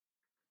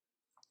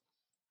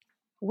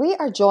We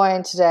are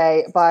joined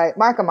today by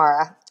Mark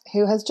O'Mara,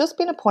 who has just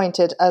been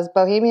appointed as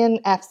Bohemian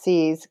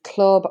FC's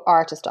Club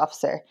Artist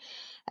Officer.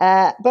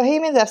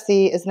 Bohemians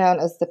FC is known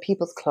as the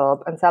People's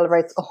Club and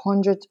celebrates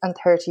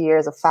 130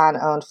 years of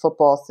fan-owned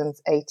football since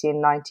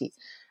 1890.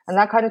 And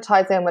that kind of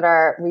ties in with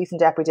our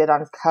recent ep we did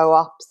on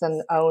co-ops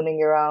and owning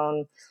your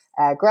own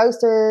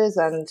grocers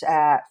and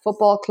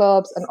football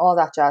clubs and all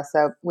that jazz.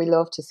 So we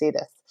love to see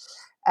this.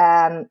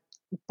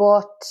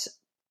 But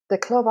the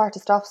Club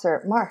Artist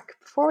Officer, Mark,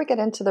 before we get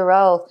into the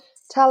role,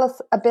 tell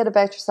us a bit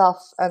about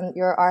yourself and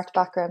your art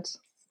background.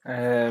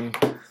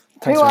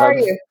 Who are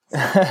you?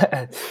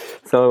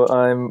 So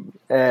I'm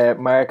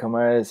Mark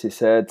O'Mara, as you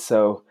said.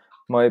 So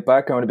my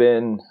background had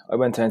been, I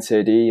went to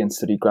NCAD and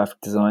studied graphic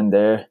design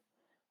there.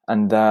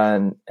 And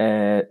then,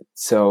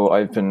 so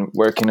I've been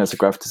working as a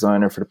graphic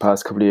designer for the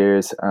past couple of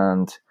years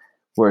and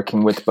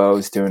working with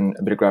Bose doing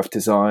a bit of graphic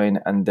design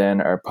and then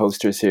our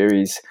poster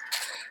series.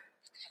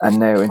 And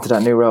now into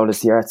that new role as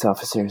the arts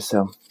officer.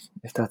 So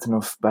if that's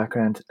enough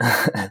background.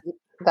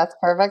 That's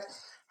perfect.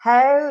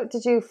 How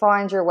did you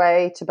find your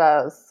way to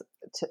Bose,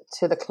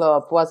 to the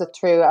club? Was it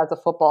through as a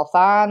football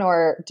fan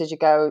or did you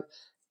go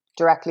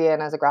directly in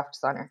as a graphic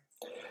designer?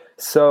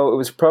 So it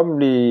was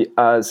probably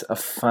as a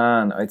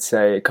fan, I'd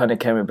say. It kind of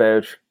came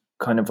about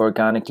kind of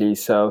organically.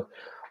 So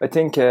I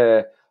think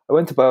I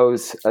went to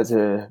Bose as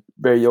a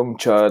very young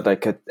child.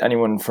 Like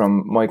anyone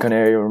from my kind of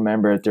area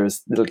remember, there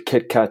was little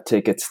Kit Kat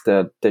tickets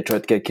that they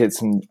tried to get kids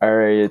from our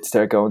area to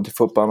start going to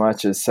football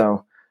matches.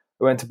 So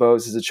I went to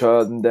Bose as a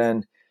child and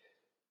then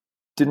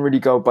didn't really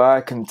go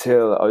back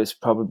until I was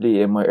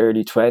probably in my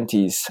early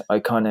 20s. I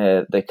kind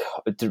of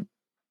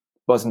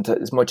wasn't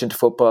as much into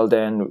football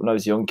then when I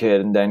was a young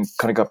kid, and then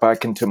kind of got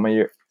back into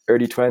my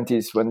early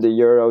 20s when the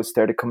Euros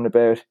started coming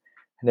about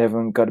and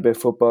everyone got a bit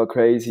football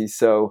crazy.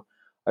 So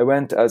I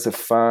went as a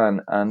fan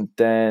and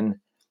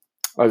then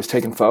I was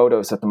taking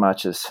photos at the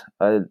matches.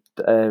 I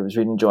was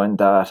really enjoying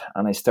that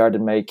and I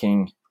started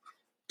making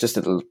just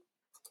little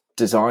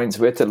designs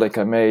with it. Like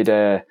I made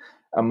a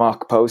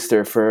mock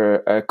poster for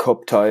a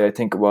cup tie, I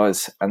think it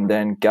was, and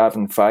then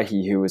Gavin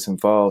Fahey, who was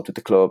involved with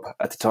the club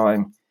at the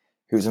time,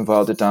 who was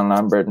involved with Dan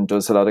Lambert and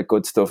does a lot of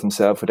good stuff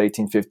himself with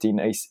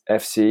 1815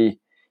 FC,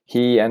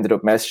 he ended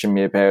up messaging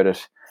me about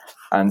it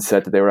and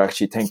said that they were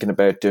actually thinking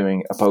about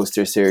doing a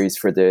poster series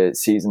for the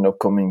season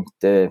upcoming.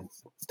 That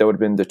would have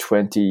been the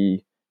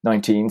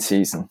 2019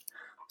 season.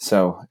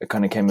 So it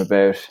kind of came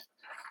about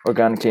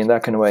organically in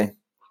that kind of way.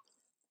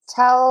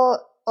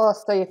 Tell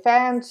us, so you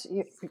found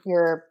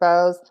your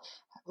Bose.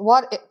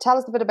 Tell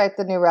us a bit about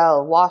the new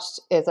role. What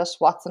is it?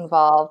 What's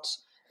involved?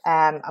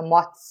 And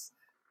what's,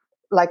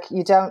 like,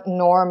 you don't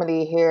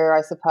normally hear,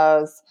 I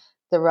suppose,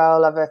 the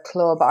role of a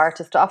club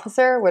artist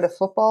officer with a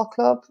football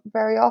club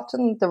very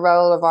often. The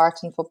role of art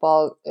in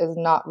football is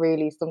not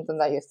really something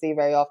that you see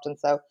very often.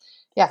 So,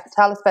 yeah,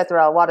 tell us about the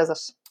role. What is it?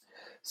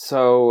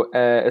 So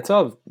it's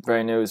all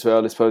very new as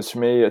well, I suppose, for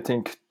me. I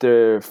think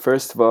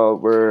first of all,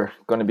 we're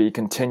going to be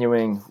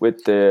continuing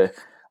with the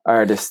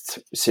artist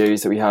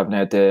series that we have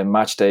now, the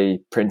Matchday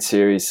print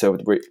series. So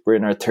we're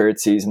in our third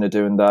season of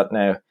doing that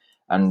now.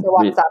 And so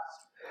what's that?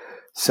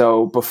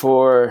 So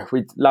before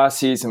last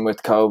season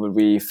with COVID,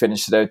 we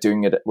finished it out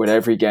doing it with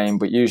every game,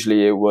 but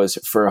usually it was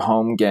for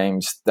home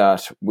games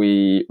that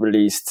we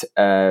released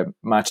a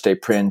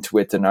Matchday print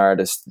with an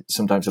artist,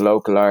 sometimes a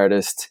local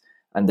artist.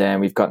 And then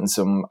we've gotten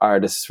some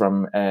artists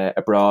from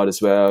abroad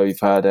as well. We've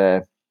had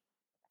a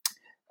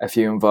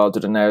few involved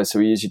with it now. So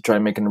we usually try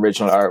and make an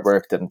original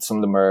artwork. That some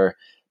of them are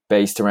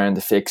based around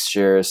the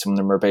fixture. Some of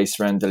them are based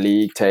around the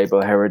league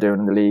table, how we're doing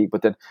in the league.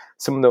 But then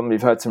some of them,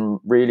 we've had some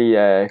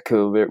really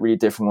cool, really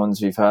different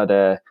ones. We've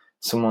had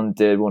someone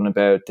did one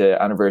about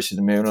the anniversary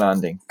of the moon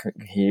landing.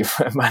 He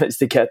managed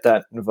to get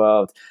that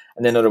involved.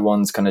 And then other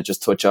ones kind of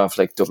just touch off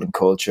like Dublin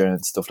culture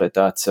and stuff like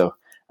that. So,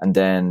 and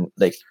then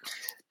like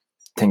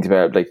things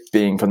about like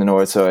being from the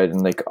north side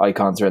and like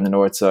icons around the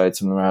north side.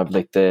 Some of them have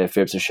like the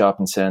Phibsor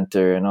shopping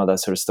centre and all that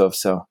sort of stuff.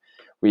 So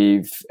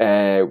we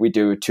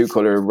do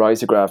 2-colour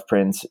risograph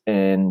prints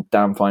in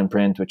Damn Fine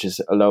Print, which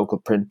is a local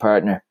print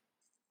partner,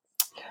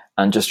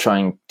 and just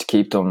trying to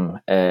keep them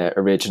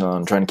original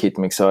and trying to keep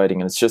them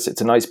exciting. And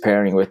it's a nice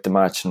pairing with the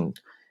match, and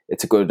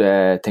it's a good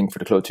thing for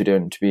the club to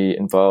do, to be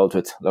involved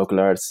with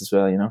local artists as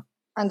well, you know.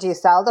 And do you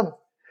sell them?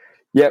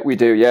 Yeah, we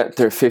do. Yeah,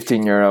 they're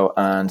 €15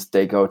 and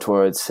they go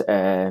towards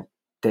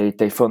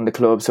they fund the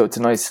club, so it's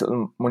a nice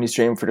little money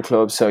stream for the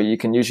club. So you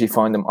can usually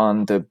find them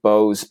on the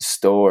Bose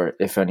store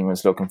if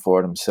anyone's looking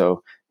for them.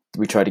 So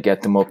we try to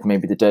get them up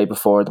maybe the day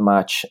before the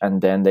match,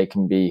 and then they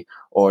can be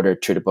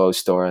ordered through the Bose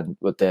store, and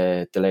with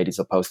the ladies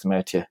will post them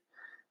out to you.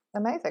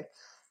 Amazing.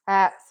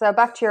 So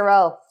back to your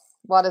role.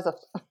 What is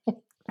it?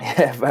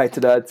 Yeah, back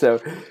to that.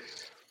 So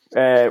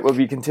we'll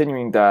be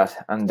continuing that,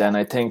 and then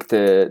I think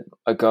a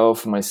goal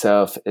for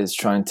myself is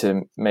trying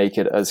to make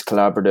it as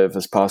collaborative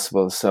as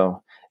possible.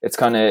 So it's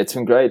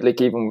been great.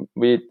 Like, even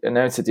we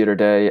announced it the other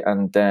day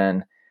and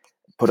then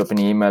put up an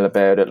email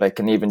about it. Like,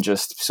 and even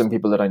just some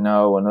people that I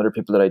know and other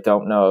people that I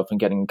don't know have been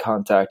getting in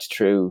contact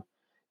through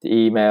the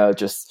email,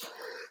 just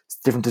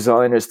different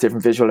designers,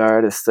 different visual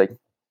artists. Like,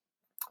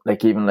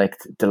 like even like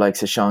the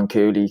likes of Sean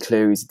Cooley,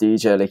 Cluey's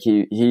DJ, like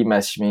he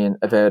messaged me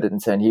about it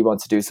and saying he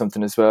wants to do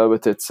something as well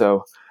with it.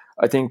 So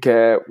I think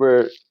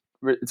we're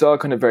it's all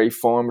kind of very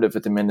formative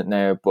at the minute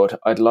now, but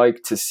I'd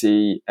like to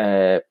see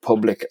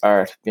public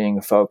art being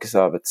a focus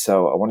of it.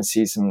 So I want to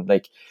see some,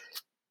 like,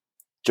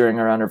 during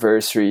our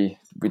anniversary,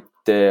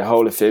 the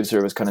whole of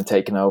Fibsor was kind of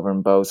taken over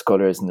in Bows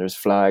colours, and there's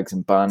flags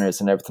and banners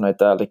and everything like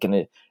that. Like, and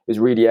it was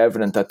really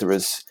evident that there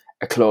was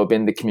a club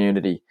in the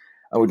community.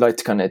 I would like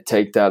to kind of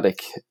take that,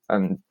 like,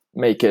 and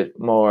make it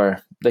more,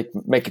 like,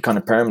 make it kind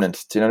of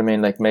permanent. Do you know what I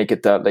mean? Like, make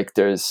it that, like,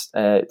 there's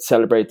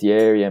celebrate the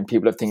area and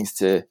people have things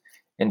to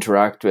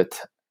interact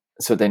with,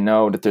 so they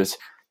know that there's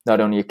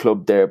not only a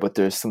club there, but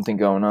there's something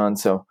going on.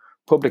 So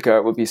public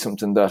art would be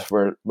something that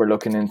we're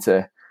looking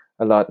into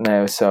a lot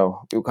now.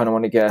 So we kind of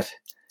want to get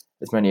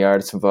as many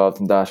artists involved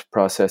in that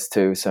process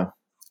too. So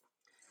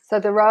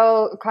the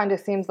role kind of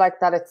seems like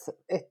that it's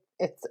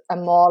a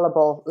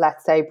malleable,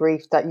 let's say,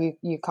 brief, that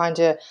you kind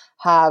of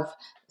have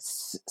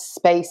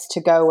space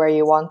to go where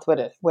you want with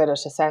it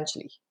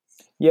essentially.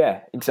 Yeah,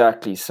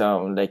 exactly.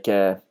 So like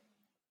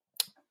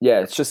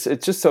yeah, it's just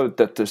so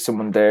that there's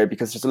someone there,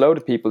 because there's a load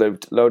of people that have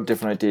a load of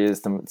different ideas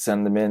to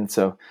send them in.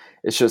 So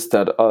it's just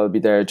that I'll be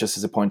there just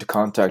as a point of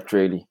contact,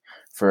 really,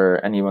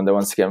 for anyone that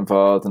wants to get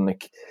involved. And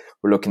like,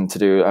 we're looking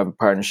to have a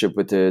partnership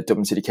with the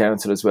Dublin City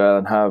Council as well,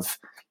 and have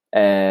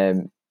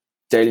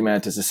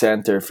Dalymount as a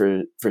centre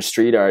for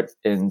street art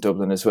in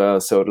Dublin as well.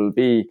 So it'll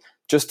be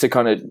just to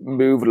kind of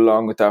move it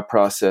along with that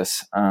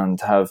process and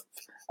have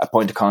a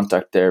point of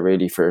contact there,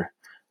 really, for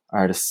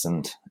artists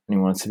and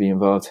anyone who wants to be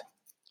involved.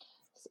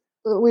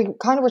 We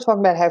kind of were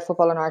talking about how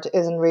football and art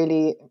isn't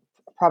really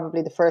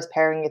probably the first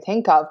pairing you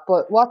think of,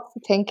 but what's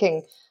the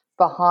thinking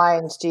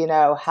behind, do you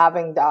know,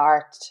 having the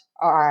art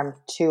arm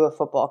to a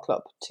football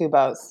club, to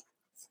Bows?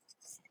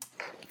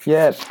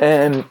 Yeah,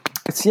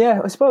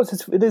 I suppose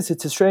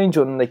it's a strange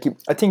one. Like,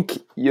 I think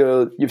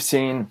you've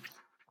seen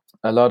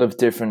a lot of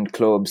different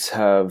clubs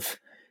have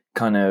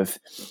kind of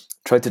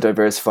tried to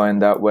diversify in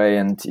that way,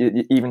 and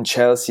even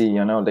Chelsea,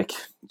 you know, like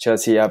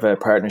Chelsea have a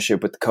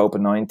partnership with the Copa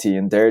 90,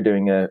 and they're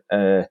doing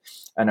an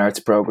arts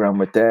program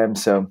with them.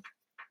 So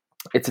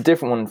it's a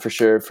different one for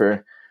sure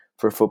for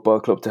a football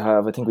club to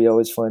have. I think we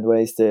always find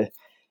ways to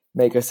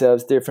make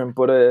ourselves different,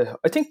 but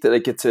I think that,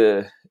 like, it's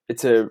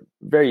a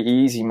very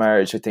easy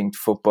marriage, I think,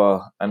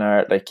 football and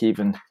art. Like,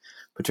 even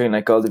between,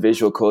 like, all the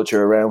visual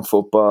culture around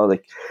football,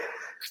 like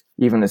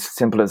even as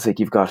simple as, like,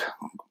 you've got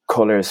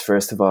colours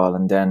first of all,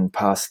 and then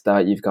past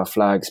that you've got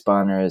flags,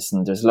 banners,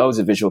 and there's loads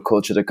of visual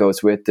culture that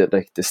goes with it,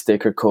 like the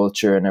sticker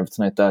culture and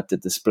everything like that, the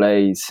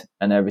displays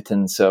and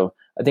everything. So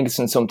I think it's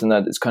something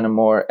that is kind of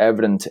more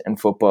evident in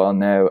football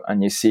now,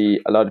 and you see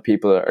a lot of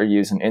people are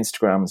using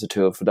Instagram as a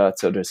tool for that.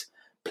 So there's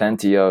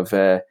plenty of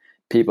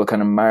people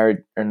kind of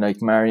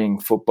marrying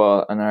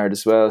football and art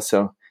as well.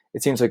 So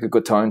it seems like a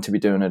good time to be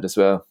doing it as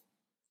well.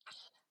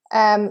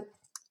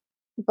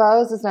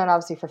 Bows is known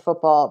obviously for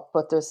football,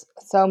 but there's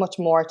so much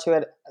more to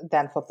it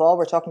than football.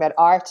 We're talking about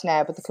art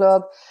now, but the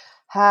club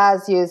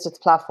has used its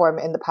platform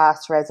in the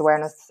past to raise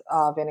awareness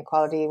of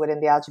inequality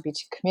within the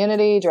LGBT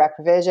community, direct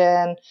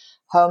provision,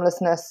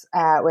 homelessness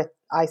with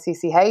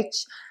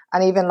ICCH,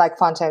 and even like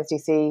Fontaines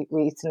DC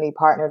recently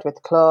partnered with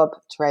the club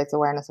to raise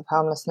awareness of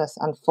homelessness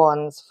and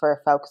funds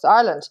for Focus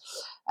Ireland.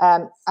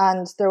 And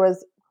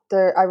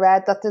I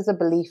read that there's a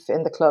belief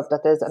in the club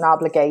that there's an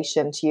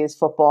obligation to use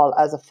football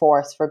as a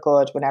force for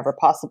good whenever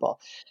possible.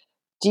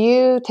 Do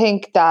you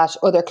think that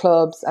other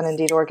clubs and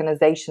indeed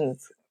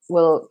organisations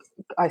will,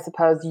 I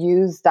suppose,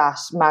 use that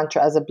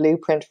mantra as a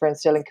blueprint for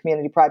instilling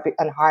community pride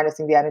and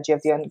harnessing the energy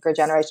of the younger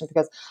generation?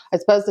 Because I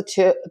suppose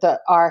the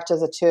art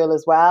as a tool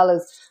as well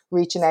is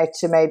reaching out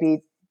to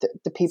maybe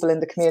the people in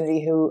the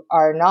community who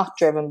are not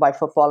driven by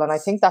football. And I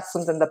think that's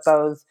something that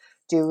Bows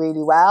do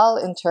really well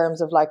in terms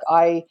of, like,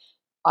 I'll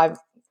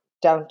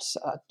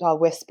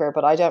whisper,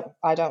 but I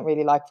don't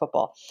really like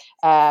football.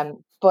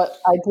 But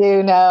I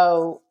do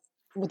know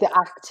the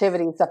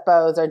activities that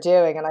Bows are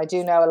doing, and I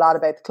do know a lot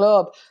about the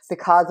club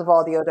because of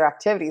all the other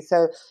activities.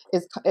 So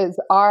is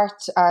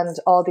art and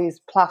all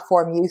these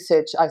platform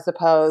usage, I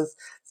suppose,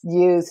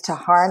 used to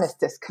harness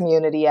this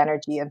community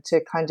energy and to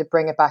kind of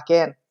bring it back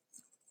in?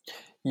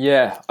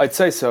 Yeah, I'd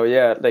say so.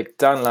 Yeah, like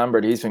Dan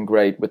Lambert, he's been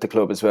great with the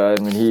club as well.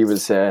 I mean, he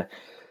was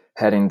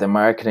heading the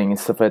marketing and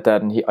stuff like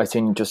that, and I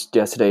seen just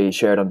yesterday he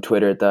shared on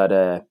Twitter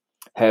that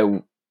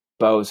how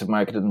Bows have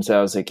marketed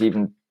themselves. Like,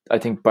 even I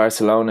think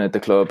Barcelona, the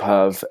club,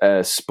 have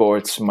a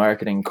sports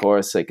marketing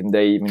course, like, and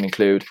they even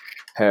include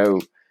how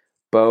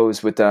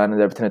Bows with Dan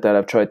and everything like that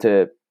have tried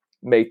to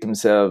make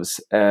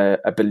themselves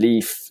a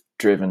belief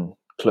driven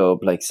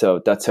club. Like,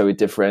 so that's how we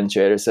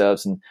differentiate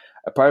ourselves. And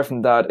apart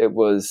from that, it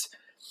was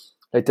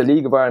like the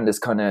League of Ireland is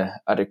kind of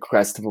at a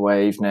crest of a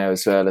wave now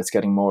as well. It's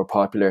getting more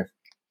popular.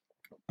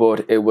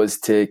 But it was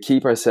to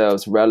keep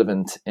ourselves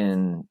relevant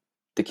in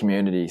the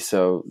community.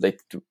 So, like,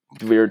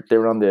 they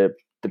were on the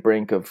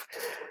brink of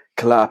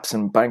collapse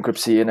and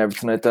bankruptcy and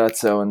everything like that.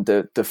 So, and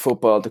the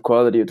football, the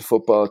quality of the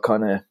football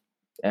kind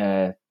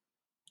of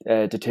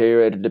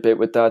deteriorated a bit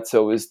with that.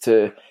 So it was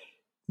to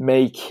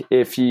make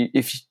if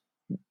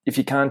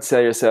you can't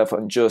sell yourself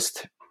on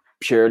just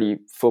purely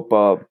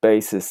football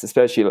basis,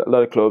 especially a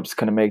lot of clubs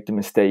kind of make the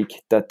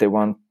mistake that they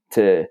want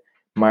to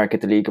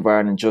market the League of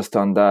Ireland just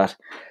on that.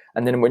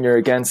 And then when you're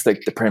against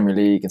like the Premier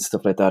League and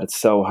stuff like that, it's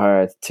so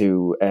hard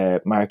to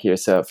market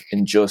yourself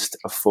in just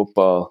a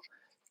football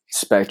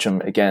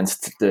spectrum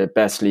against the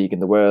best league in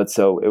the world.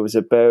 So it was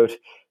about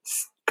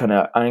kind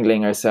of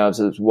angling ourselves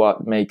as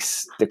what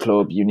makes the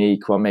club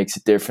unique, what makes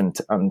it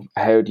different, and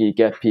how do you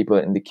get people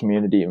in the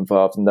community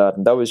involved in that.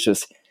 And that was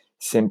just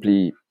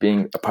simply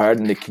being a part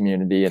in the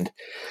community and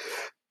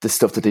the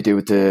stuff that they do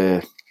with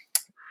the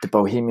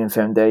Bohemian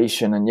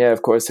Foundation, and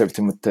of course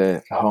everything with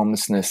the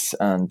homelessness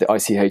and the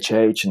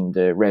ICHH and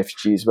the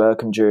refugees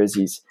welcome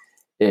jerseys.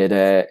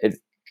 It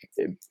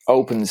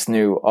opens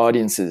new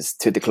audiences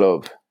to the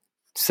club,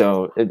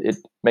 so it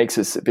makes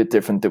us a bit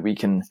different, that we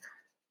can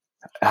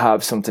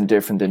have something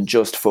different than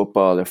just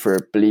football. If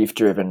we're belief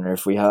driven, or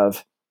if we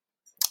have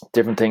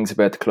different things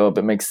about the club,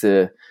 it makes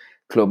the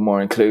club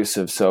more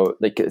inclusive. So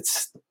like,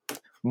 it's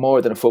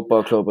more than a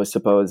football club, I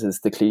suppose,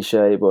 is the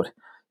cliche, but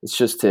it's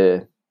just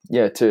to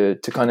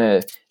kind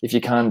of, if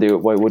you can do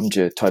it, why wouldn't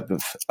you type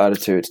of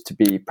attitude, to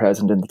be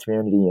present in the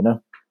community, you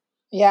know?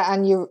 Yeah,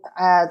 and you,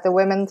 the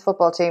women's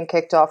football team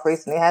kicked off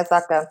recently. How's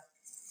that going?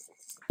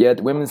 Yeah,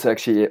 the women's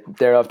actually,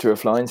 they're off to a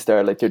flying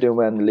start. Like, they're doing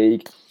well in the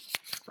league.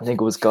 I think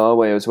it was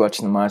Galway I was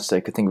watching the match,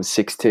 like I think it was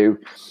 6-2.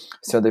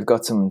 So they've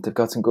got some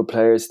good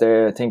players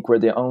there. I think we're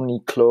the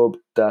only club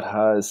that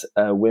has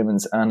a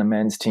women's and a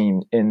men's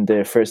team in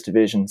the first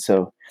division.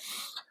 So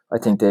I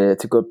think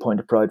it's a good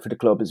point of pride for the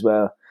club as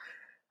well.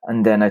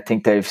 And then I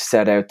think they've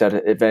set out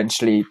that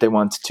eventually they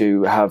want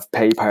to have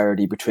pay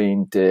parity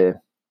between the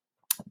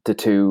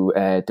two,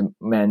 the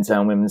men's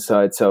and women's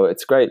side. So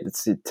it's great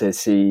to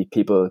see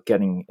people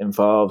getting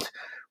involved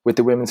with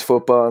the women's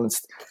football. And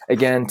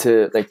again,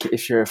 to like,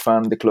 if you're a fan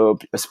of the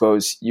club, I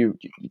suppose you're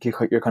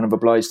kind of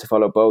obliged to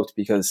follow both,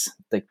 because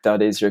like,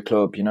 that is your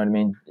club. You know what I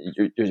mean?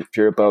 If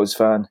you're a Bows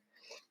fan,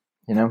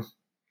 you know.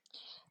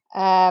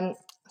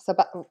 So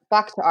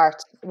back to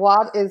Art.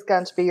 What is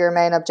going to be your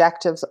main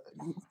objectives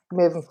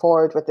moving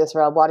forward with this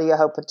role? What are you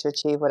hoping to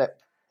achieve with it?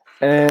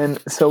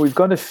 And so we've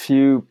got a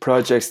few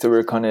projects that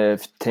we're kind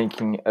of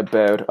thinking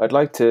about. I'd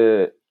like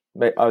to,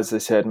 as I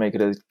said, make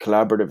it as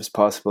collaborative as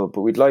possible,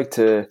 but we'd like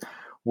to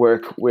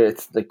work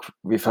with, like,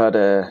 we've had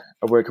a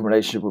working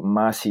relationship with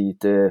Massey,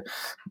 the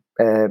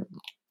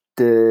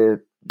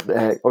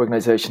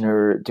organisation who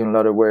are doing a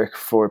lot of work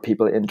for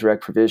people in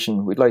direct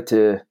provision. We'd like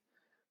to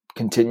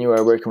continue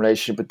our working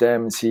relationship with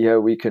them and see how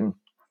we can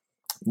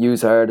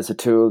use art as a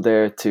tool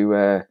there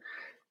to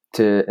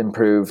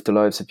improve the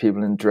lives of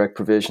people in direct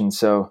provision.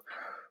 So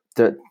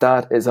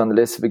that is on the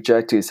list of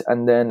objectives.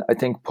 And then I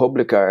think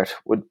public art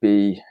would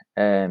be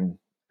a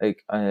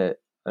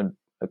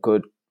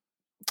good,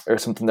 or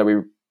something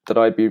that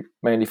I'd be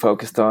mainly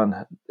focused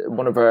on.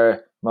 One of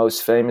our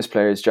most famous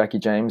players, Jackie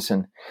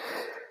Jameson,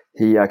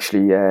 he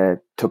actually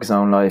took his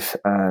own life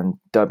and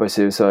died by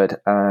suicide,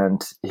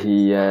 and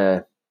he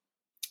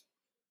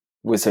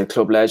was a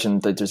club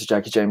legend. There's a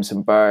Jackie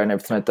Jameson bar and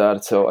everything like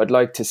that. So I'd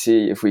like to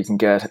see if we can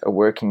get a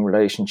working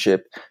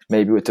relationship,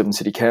 maybe with Dublin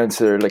City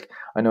Council, or like,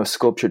 I know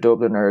Sculpture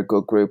Dublin are a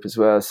good group as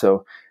well.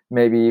 So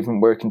maybe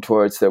even working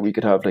towards that, we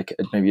could have like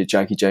maybe a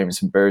Jackie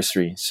Jameson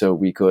bursary, so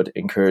we could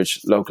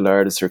encourage local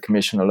artists or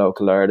commission a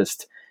local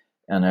artist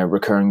on a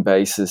recurring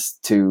basis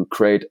to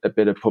create a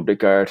bit of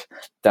public art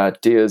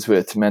that deals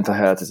with mental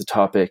health as a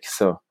topic.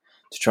 So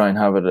to try and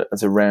have it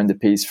as a rounded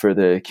piece for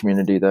the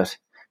community that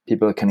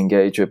people can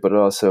engage with, but it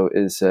also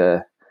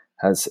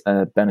has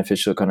a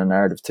beneficial kind of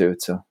narrative to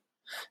it. So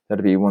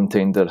that'd be one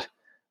thing that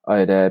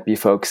I'd be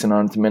focusing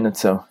on at the minute.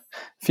 So a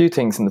few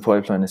things in the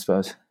pipeline, I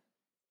suppose.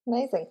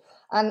 Amazing.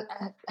 And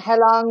how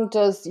long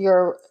is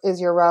your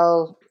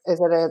role? Is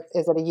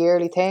it a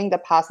yearly thing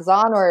that passes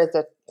on, or is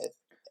it?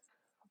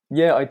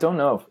 Yeah, I don't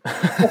know.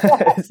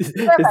 It's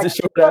the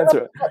short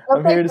answer.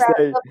 I'm here to say,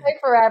 it'll take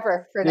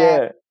forever for now.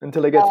 Yeah,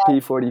 until I get to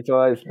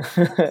P45.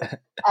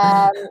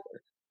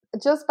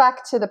 Just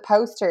back to the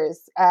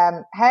posters.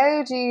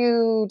 How do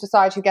you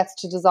decide who gets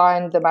to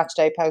design the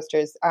matchday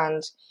posters,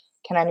 and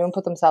can anyone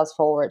put themselves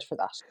forward for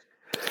that?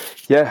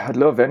 Yeah, I'd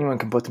love anyone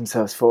can put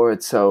themselves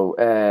forward. So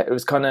it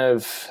was kind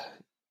of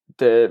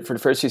for the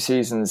first few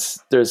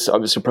seasons. I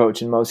was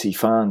approaching mostly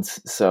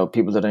fans, so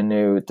people that I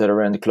knew that are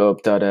around the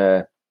club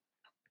that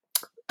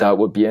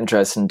would be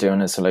interested in doing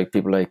it. So like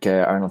people like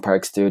Arnold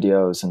Park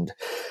Studios and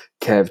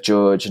Kev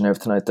Judge and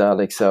everything like that.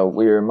 Like, so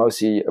we were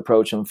mostly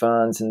approaching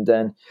fans, and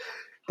then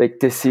like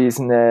this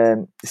season,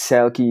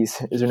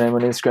 Selkies is her name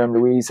on Instagram,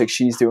 Louise, like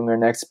she's doing her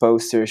next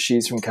poster.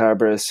 She's from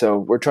Cabra, so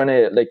we're trying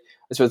to, like,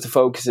 I suppose the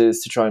focus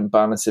is to try and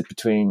balance it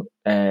between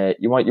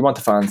you want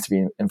the fans to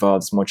be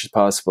involved as much as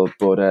possible,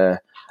 but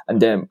and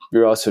then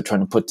we're also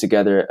trying to put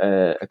together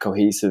a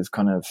cohesive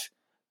kind of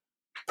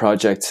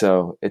project.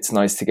 So it's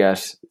nice to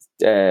get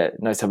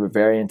nice to have a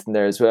variant in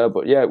there as well.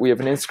 But yeah, we have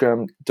an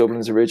Instagram,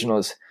 Dublin's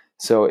Originals.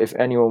 So if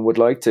anyone would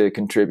like to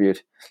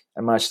contribute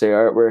a matchday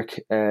artwork,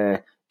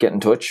 get in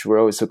touch. We're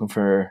always looking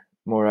for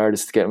more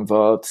artists to get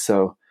involved.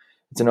 So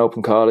it's an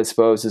open call, I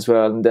suppose, as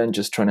well. And then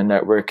just trying to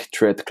network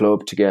throughout the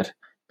club to get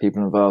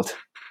people involved.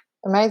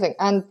 Amazing.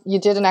 And you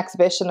did an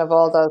exhibition of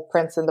all those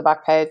prints in the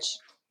back page.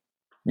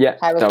 Yeah,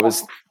 that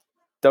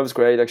was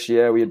great, actually.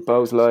 Yeah, we had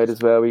Bose Light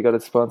as well. We got a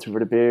sponsor for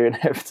the beer and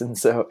everything.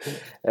 So,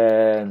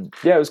 yeah,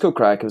 it was good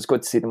crack. It was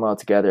good to see them all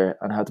together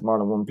and have them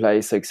all in one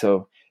place. Like,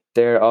 so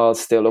they're all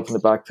still up on the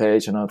back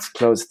page. I know it's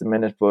closed at the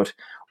minute, but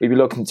we'll be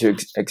looking to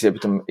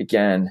exhibit them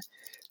again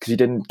because we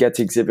didn't get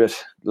to exhibit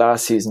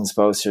last season's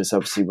posters,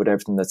 obviously, with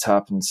everything that's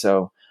happened.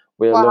 So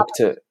we'll look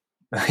to...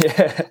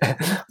 Yeah,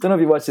 I don't know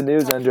if you watch the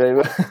news,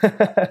 Andre,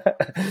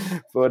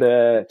 but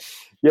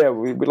yeah,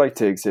 we'd like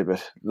to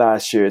exhibit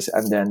last year's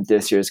and then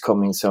this year's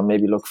coming. So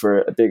maybe look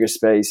for a bigger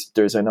space.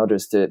 I know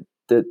there's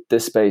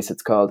this space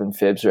it's called in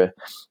Fibsra,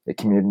 the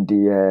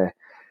community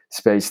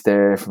space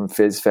there from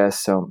Fizz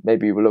Fest. So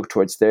maybe we'll look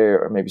towards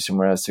there or maybe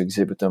somewhere else to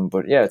exhibit them.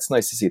 But yeah, it's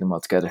nice to see them all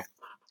together.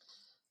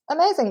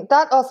 Amazing.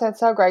 That all sounds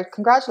so great.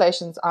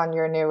 Congratulations on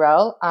your new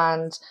role.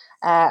 And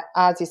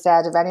as you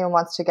said, if anyone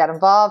wants to get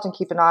involved and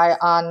keep an eye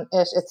on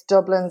it, it's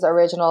Dublin's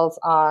Originals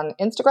on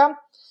Instagram.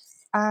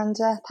 And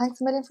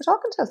thanks a million for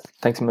talking to us.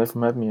 Thanks a million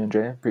for having me,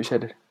 Andrea.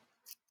 Appreciate it.